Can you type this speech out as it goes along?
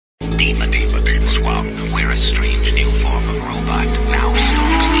demon swung where a strange new form of robot now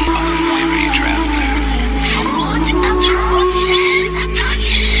stalks the unwary traveler. Food approaches.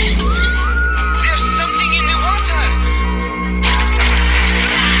 There's something in the water!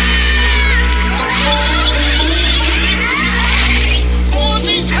 What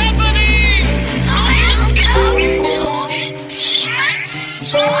is happening? Welcome to Demon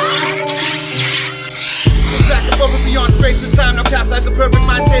Swamp. Back above and beyond space and time, now capsize the perfect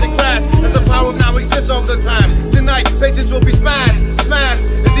mind state of crash. As the power of now exists all the time. Tonight, patience will be smashed. Smashed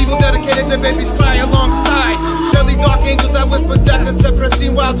as evil dedicated to babies cry alongside. Deadly dark angels that whisper death and set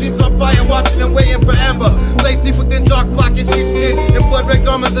pristine wild dreams on fire, watching and waiting forever. Placed deep within dark blackened sheepskin and blood red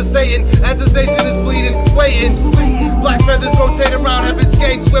garments of Satan. As his nation is bleeding, waiting. Black feathers rotate around heaven's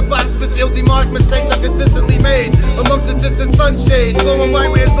gate. Swift blasphemous, ill demonic mistakes are consistently made amongst the distant sunshade. Glowing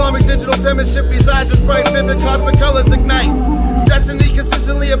white where Islamic digital penmanship resides as bright, vivid cosmic colors ignite. Destiny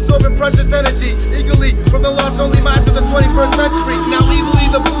consistently absorbing precious energy, eagerly from the lost only minds of the 21st century. Now evilly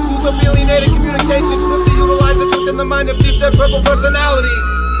the Bluetooth of alienated communication swiftly utilizes within the mind of deep dead purple personalities.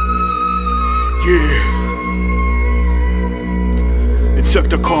 Yeah.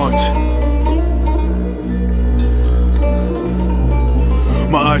 Inseqtaqonz.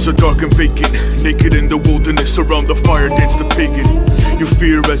 My eyes are dark and vacant, naked in the wilderness, around the fire dance the pagan. You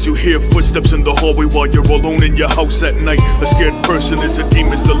fear as you hear footsteps in the hallway while you're alone in your house at night. A scared person is a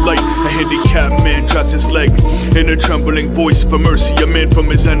demon's delight. A handicapped man drops his leg. In a trembling voice for mercy, a man from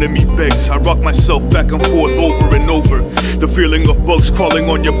his enemy begs. I rock myself back and forth over and over. The feeling of bugs crawling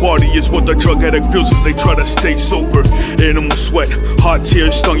on your body is what the drug addict feels as they try to stay sober. Animal sweat, hot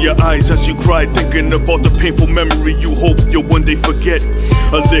tears stung your eyes as you cried, thinking about the painful memory you hope you'll one day forget.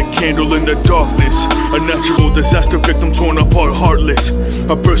 A lit candle in the darkness, a natural disaster victim torn apart heartless.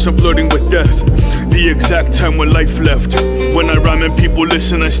 A person flirting with death, the exact time when life left. When I rhyme and people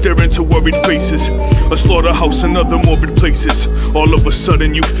listen, I stare into worried faces. A slaughterhouse and other morbid places. All of a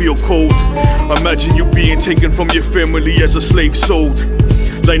sudden you feel cold. Imagine you being taken from your family as a slave sold.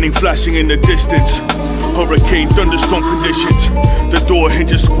 Lightning flashing in the distance, hurricane, thunderstorm conditions. The door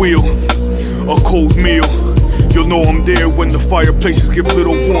hinges squeal, a cold meal. You'll know I'm there when the fireplaces give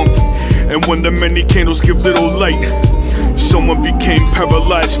little warmth, and when the many candles give little light. Someone became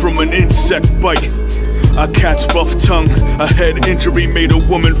paralyzed from an insect bite. A cat's rough tongue, a head injury made a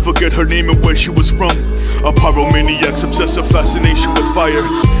woman forget her name and where she was from. A pyromaniac's obsessive fascination with fire.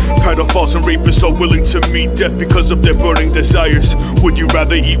 Pedophiles and rapists are willing to meet death because of their burning desires. Would you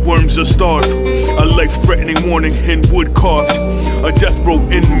rather eat worms or starve? A life-threatening warning in wood carved. A death row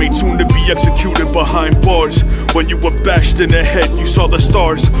inmate soon to be executed behind bars. When you were bashed in the head, you saw the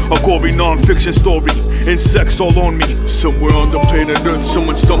stars. A gory non-fiction story, insects all on me. Somewhere on the planet Earth,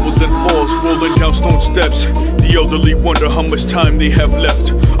 someone stumbles and falls, rolling down stone steps. The elderly wonder how much time they have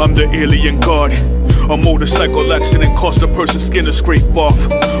left. I'm the alien god. A motorcycle accident caused a person's skin to scrape off.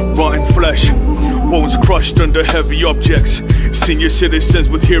 Rotten flesh, bones crushed under heavy objects. Senior citizens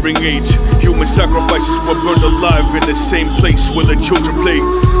with hearing aids. Human sacrifices were burned alive in the same place where the children played.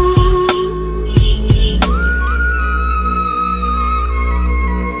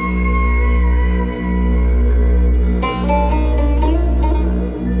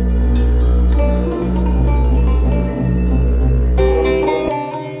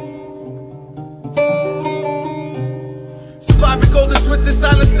 Golden twisted,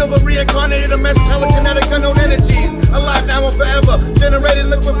 silent silver, reincarnated, immense telekinetic, unknown energies. Alive now and forever, generated,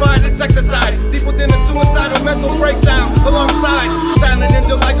 liquefied, insecticide. Deep within the suicidal mental breakdown. Alongside, silent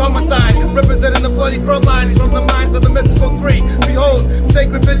angel like homicide. Representing the bloody front lines from the minds of the mystical three. Behold,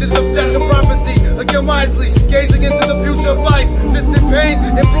 sacred visions of death and prophecy. Again wisely, gazing into the future of life. Distant pain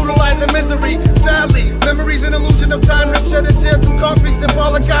and brutalizing misery. Sadly, memories and illusion of time ripped, shed and shared through concrete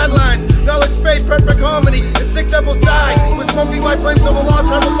symbolic guidelines. Knowledge, faith, perfect harmony, and sick devils die. With smoking white flames of a long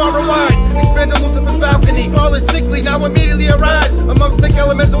travel far and wide. Expand on Lucifer's balcony, fall is sickly, now immediately arise. Amongst thick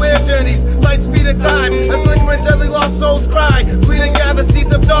elemental air journeys, light, speed, and time. As lingering deadly lost souls cry, bleeding gather seeds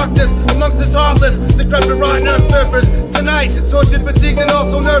of darkness. Amongst his heartless, decrepit rotten earth surface. Tonight, tortured, fatigued, and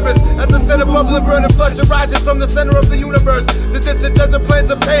also nervous. As the scent of bubbling, burning flesh arises from the center of the universe. The distant desert plains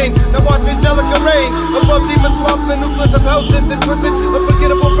of pain, now watch angelica reign. Above demon slumps and nucleus of hell's distant, twisted,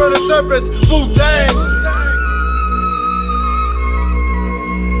 unforgettable burning surface. Wu-Tang!